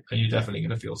about it, and you're definitely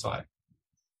going to feel tired.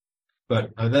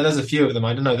 But there's a few of them.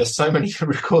 I don't know. There's so many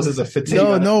causes of fatigue.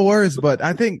 No worries. But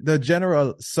I think the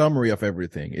general summary of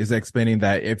everything is explaining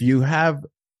that if you have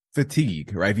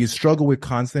fatigue, right? If you struggle with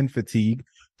constant fatigue,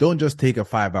 don't just take a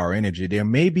 5-hour energy. There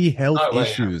may be health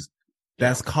issues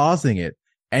that's causing it.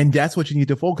 And that's what you need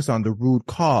to focus on, the root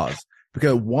cause.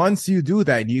 Because once you do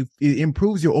that, it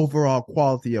improves your overall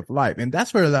quality of life. And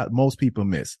that's where most people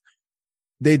miss.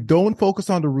 They don't focus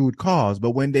on the root cause,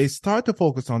 but when they start to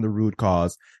focus on the root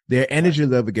cause, their energy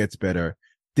level gets better.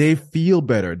 They feel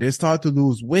better. They start to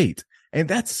lose weight. And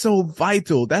that's so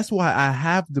vital. That's why I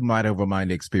have the mind over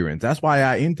mind experience. That's why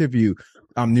I interview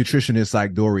nutritionists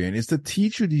like Dorian, is to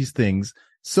teach you these things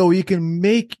so you can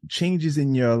make changes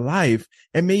in your life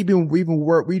and maybe even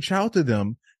reach out to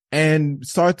them and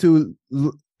start to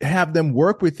have them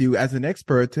work with you as an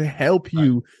expert to help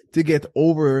you to get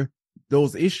over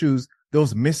those issues,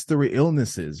 those mystery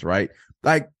illnesses, right?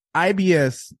 Like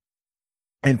IBS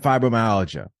and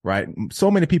fibromyalgia, right? So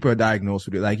many people are diagnosed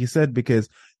with it, like you said, because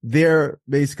they're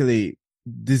basically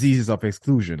diseases of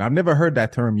exclusion. I've never heard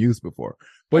that term used before,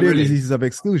 but they're diseases of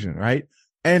exclusion, right?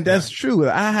 And that's true.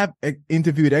 I have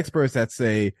interviewed experts that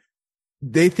say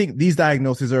they think these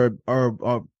diagnoses are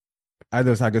I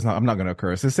guess I'm not going to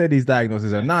curse. They say these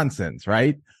diagnoses are nonsense,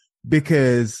 right?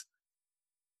 Because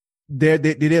they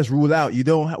just rule out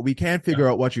we can't figure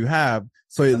out what you have.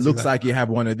 So it looks like you have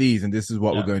one of these and this is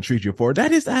what we're going to treat you for.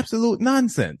 That is absolute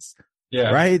nonsense.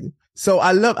 Yeah. Right. So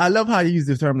I love how you use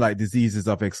the term like diseases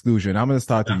of exclusion. I'm going to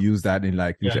start to use that in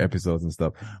like future episodes and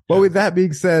stuff. But with that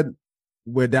being said,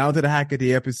 we're down to the hack of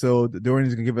the episode. Dorian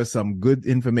is going to give us some good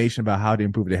information about how to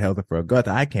improve the health of our gut.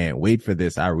 I can't wait for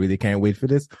this. I really can't wait for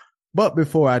this. But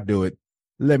before I do it,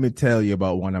 let me tell you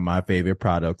about one of my favorite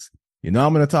products. I'm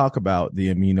going to talk about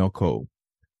the Amino Co.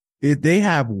 They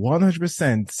have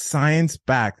 100%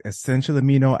 science-backed essential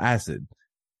amino acid.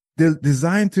 They're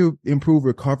designed to improve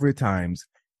recovery times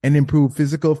and improve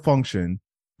physical function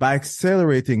by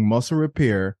accelerating muscle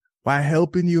repair while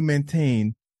helping you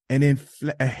maintain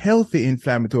a healthy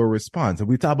inflammatory response. And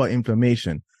we talk about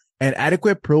inflammation and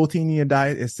adequate protein in your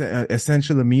diet,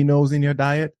 essential aminos in your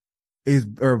diet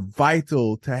are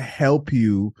vital to help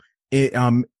you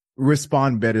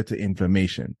respond better to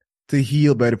inflammation, to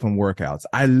heal better from workouts.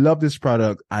 I love this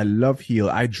product. I love Heal.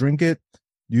 I drink it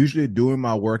usually during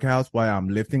my workouts while I'm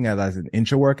lifting as an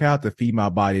intra workout to feed my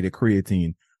body the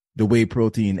creatine, the whey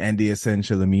protein, and the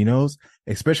essential aminos,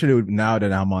 especially now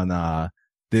that I'm on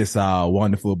this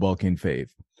wonderful bulking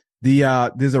phase.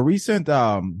 There's a recent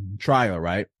trial,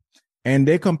 right? And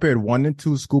they compared 1 and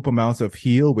 2 scoop amounts of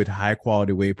Heal with high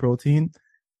quality whey protein,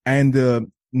 and the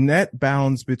net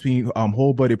bounds between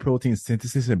whole body protein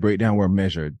synthesis and breakdown were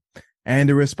measured. And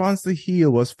the response to Heal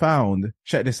was found,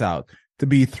 check this out, to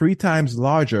be 3 times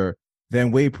larger than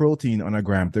whey protein on a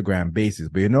gram to gram basis.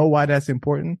 But you know why that's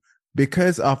important?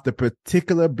 Because of the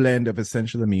particular blend of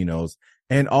essential aminos,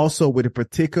 and also with the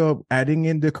particular adding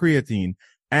in the creatine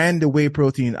and the whey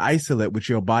protein isolate, which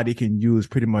your body can use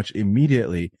pretty much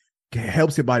immediately,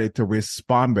 helps your body to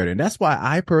respond better. And that's why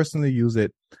I personally use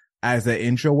it as an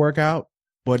intro workout.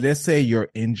 But let's say you're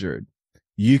injured.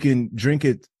 You can drink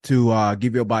it to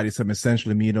give your body some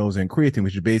essential aminos and creatine,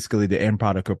 which is basically the end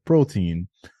product of protein,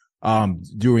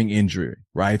 during injury,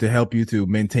 right? To help you to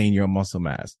maintain your muscle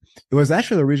mass. It was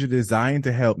actually originally designed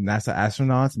to help NASA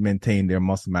astronauts maintain their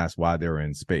muscle mass while they were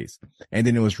in space. And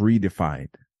then it was redefined,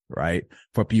 right?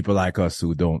 For people like us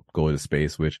who don't go to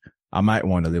space, which I might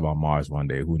want to live on Mars one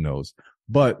day. Who knows?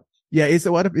 But yeah, it's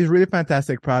a really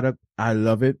fantastic product. I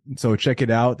love it. So check it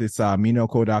out. It's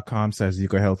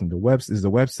aminoco.com/ZicoHealth is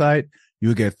the website.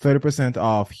 You get 30%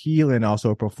 off Heal and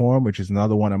also Perform, which is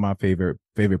another one of my favorite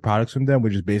products from them,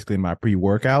 which is basically my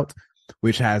pre-workout,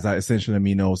 which has essential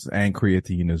aminos and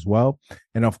creatine as well.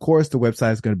 And of course, the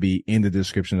website is going to be in the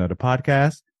description of the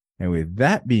podcast. And with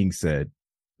that being said,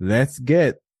 let's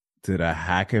get to the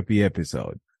hack of the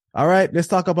episode. All right, let's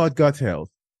talk about gut health.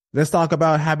 Let's talk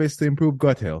about habits to improve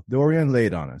gut health. Dorian, lay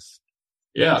it on us.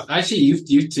 Yeah, actually, you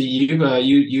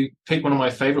picked one of my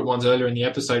favorite ones earlier in the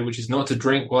episode, which is not to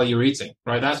drink while you're eating.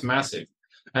 Right, that's massive.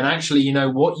 And actually,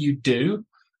 what you do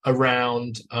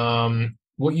around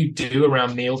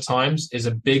meal times is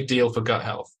a big deal for gut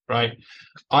health. Right,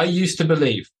 I used to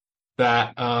believe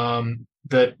that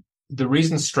that the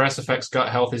reason stress affects gut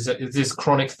health is this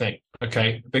chronic thing.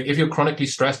 Okay, but if you're chronically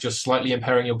stressed, you're slightly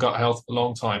impairing your gut health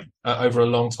over a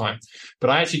long time. But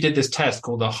I actually did this test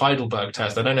called the Heidelberg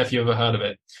test. I don't know if you ever heard of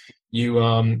it.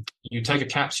 You take a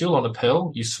capsule on a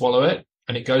pill, you swallow it,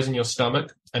 and it goes in your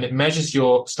stomach, and it measures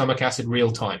your stomach acid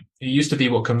real time. It used to be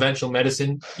what conventional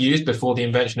medicine used before the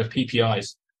invention of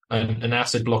PPIs, an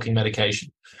acid blocking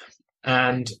medication.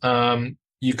 And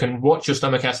you can watch your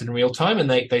stomach acid in real time, and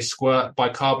they squirt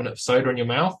bicarbonate of soda in your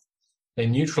mouth. They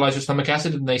neutralize your stomach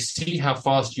acid, and they see how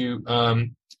fast you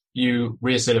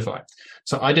reacidify.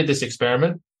 So I did this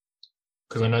experiment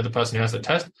because I know the person who has the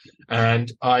test,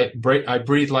 and I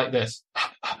breathe like this,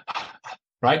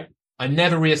 right? I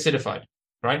never reacidified,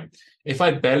 right? If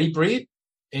I belly breathe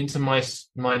into my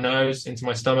nose, into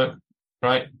my stomach,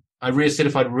 right, I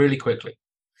reacidified really quickly.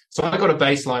 So I got a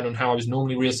baseline on how I was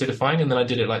normally reacidifying, and then I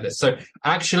did it like this. So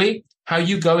actually, how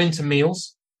you go into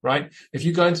meals, right? If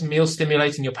you go into meals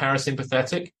stimulating your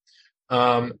parasympathetic,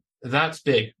 that's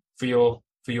big for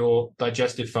your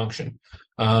digestive function.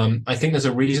 I think there's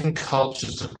a reason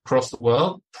cultures across the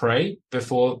world pray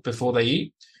before they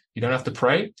eat. You don't have to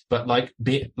pray, but like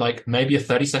maybe a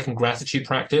 30-second gratitude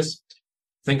practice.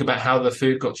 Think about how the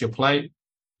food got to your plate.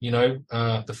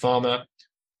 The farmer,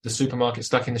 the supermarket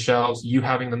stocking the shelves, you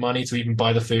having the money to even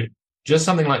buy the food. Just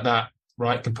something like that,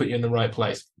 right, can put you in the right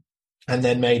place. And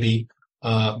then maybe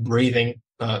breathing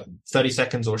 30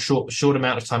 seconds or a short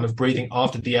amount of time of breathing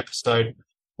after the episode,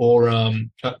 or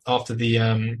after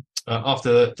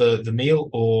the meal,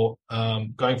 or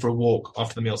going for a walk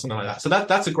after the meal, something like that. So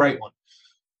that's a great one.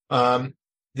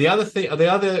 The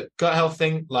other gut health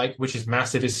thing, which is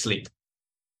massive, is sleep.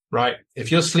 Right?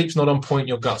 If your sleep's not on point,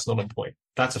 your gut's not on point.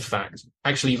 That's a fact.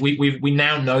 Actually, we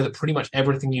now know that pretty much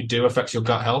everything you do affects your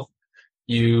gut health.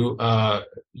 You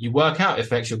work out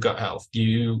affects your gut health.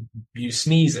 You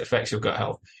sneeze, it affects your gut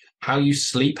health. How you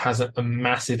sleep has a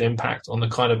massive impact on the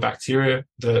kind of bacteria,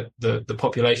 the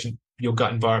population, your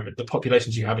gut environment, the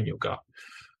populations you have in your gut.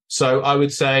 So I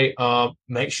would say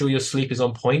make sure your sleep is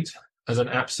on point as an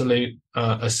absolute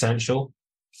essential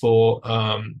for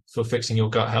fixing your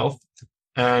gut health.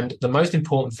 And the most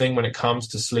important thing when it comes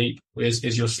to sleep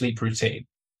is your sleep routine.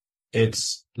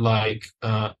 It's like,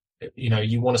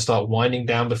 you want to start winding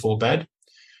down before bed.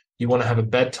 You want to have a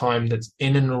bedtime that's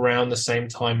in and around the same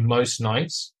time most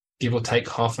nights, give or take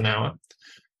half an hour.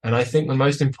 And I think the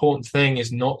most important thing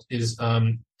is not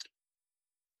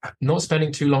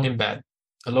spending too long in bed.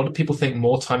 A lot of people think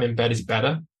more time in bed is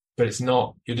better, but it's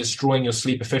not. You're destroying your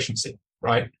sleep efficiency,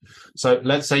 right? So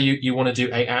let's say you want to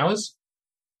do 8 hours.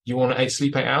 You want to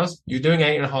sleep 8 hours. You're doing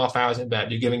 8.5 hours in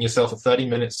bed. You're giving yourself a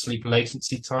 30-minute sleep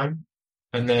latency time,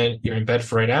 and then you're in bed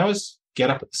for 8 hours. Get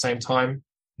up at the same time.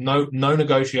 No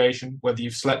negotiation whether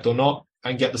you've slept or not,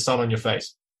 and get the sun on your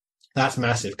face. That's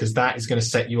massive, because that is going to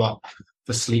set you up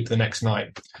for sleep the next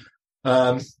night.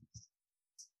 Other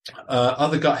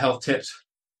gut health tips.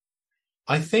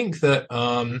 I think that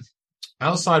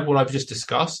outside what I've just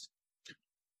discussed,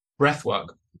 breath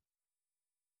work.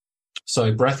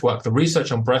 So breath work, the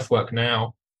research on breath work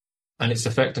now and its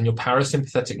effect on your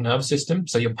parasympathetic nervous system.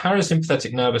 So your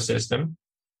parasympathetic nervous system,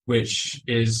 which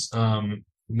is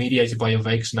mediated by your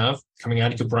vagus nerve coming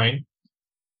out of your brain,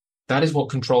 that is what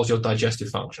controls your digestive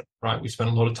function, right? We spent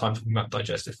a lot of time talking about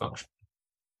digestive function.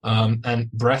 And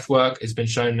breath work has been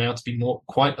shown now to be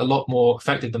quite a lot more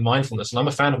effective than mindfulness. And I'm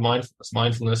a fan of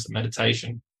mindfulness and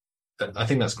meditation. I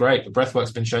think that's great, but breath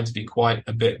work's been shown to be quite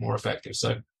a bit more effective.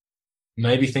 So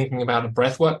maybe thinking about a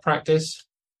breathwork practice.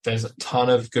 There's a ton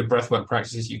of good breathwork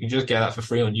practices. You can just get that for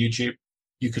free on YouTube.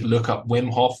 You could look up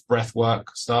Wim Hof breathwork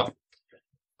stuff,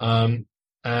 and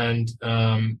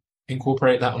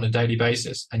incorporate that on a daily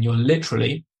basis. And you're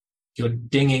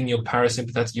dinging your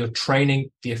parasympathetic, you're training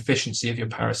the efficiency of your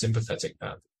parasympathetic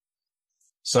nerve.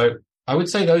 So I would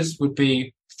say those would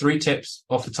be 3 tips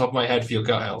off the top of my head for your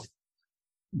gut health.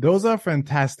 Those are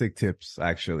fantastic tips,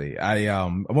 actually.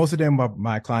 Most of them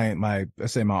my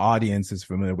audience is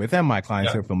familiar with, and my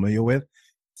clients are familiar with.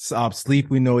 Sleep,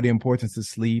 we know the importance of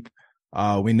sleep.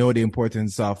 We know the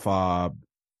importance of,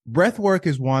 breath work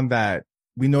is one that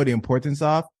we know the importance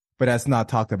of, but that's not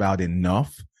talked about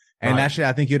enough. And actually,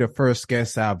 I think you're the first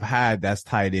guest I've had that's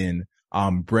tied in,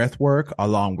 breath work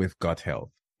along with gut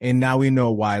health. And now we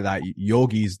know why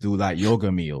yogis do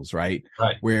yoga meals, right?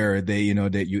 Right. Where they,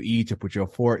 that you eat, you put your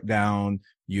fork down,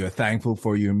 you're thankful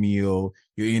for your meal,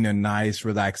 you're in a nice,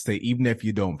 relaxed state, even if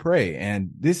you don't pray. And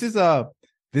this is an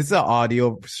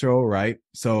audio show, right?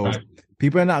 So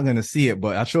people are not going to see it,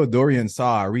 but I showed Dorian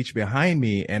I reached behind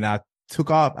me and I took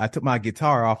my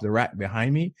guitar off the rack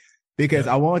behind me because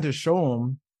I wanted to show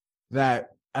him that,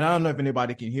 and I don't know if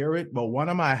anybody can hear it, but one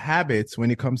of my habits when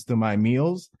it comes to my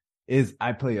meals is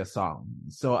I play a song.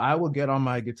 So I will get on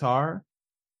my guitar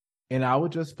and I will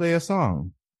just play a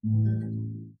song.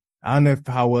 I don't know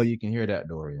how well you can hear that,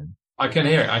 Dorian. I can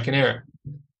hear it.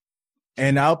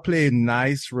 And I'll play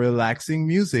nice, relaxing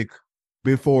music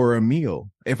before a meal.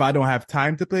 If I don't have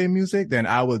time to play music, then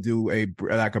I will do a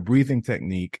breathing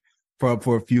technique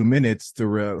for a few minutes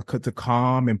to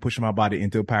calm and push my body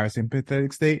into a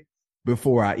parasympathetic state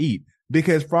before I eat.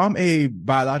 Because from a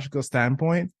biological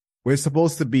standpoint, we're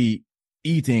supposed to be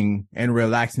eating and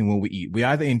relaxing when we eat. We're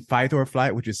either in fight or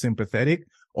flight, which is sympathetic,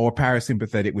 or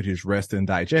parasympathetic, which is rest and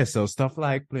digest. So stuff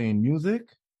like playing music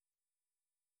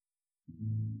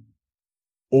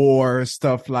or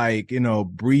stuff like,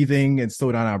 breathing and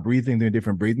slow down our breathing, doing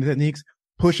different breathing techniques,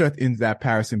 push us into that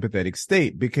parasympathetic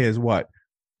state. Because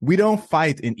we don't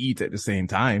fight and eat at the same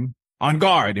time. On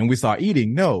guard and we start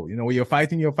eating. No, when you're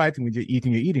fighting. When you're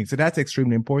eating. So that's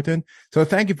extremely important. So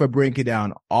thank you for breaking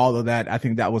down all of that. I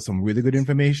think that was some really good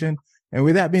information. And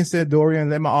with that being said,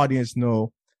 Dorian, let my audience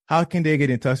know how can they get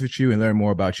in touch with you and learn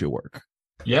more about your work?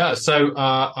 Yeah, so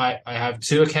I have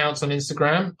 2 accounts on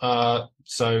Instagram.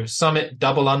 So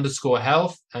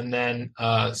summit_health and then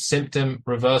symptom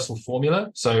reversal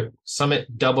formula. So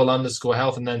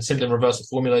summit_health and then symptom reversal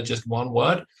formula, just one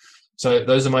word. So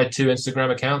those are my 2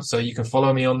 Instagram accounts. So you can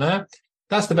follow me on there.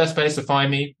 That's the best place to find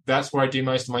me. That's where I do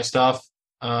most of my stuff.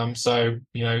 So,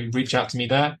 reach out to me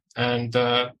there. And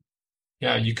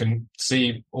you can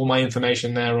see all my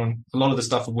information there on a lot of the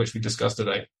stuff of which we discussed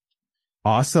today.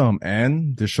 Awesome.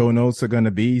 And the show notes are going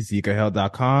to be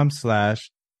zeekahealth.com/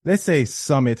 let's say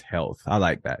Summit Health. I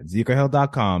like that.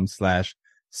 zeekahealth.com/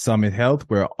 Summit Health,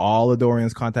 where all of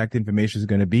Dorian's contact information is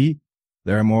going to be.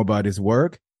 Learn more about his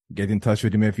work. Get in touch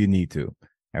with him if you need to.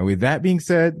 And with that being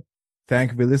said,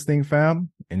 thank you for listening, fam.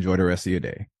 Enjoy the rest of your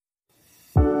day.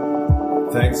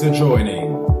 Thanks for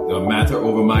joining the Matter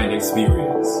Over Mind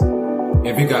experience.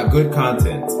 If you got good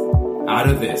content out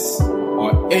of this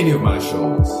or any of my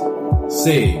shows,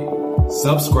 save,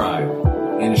 subscribe,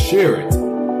 and share it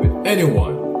with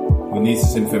anyone who needs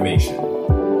this information.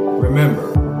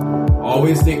 Remember,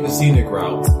 always take the scenic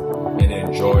route and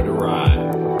enjoy the ride.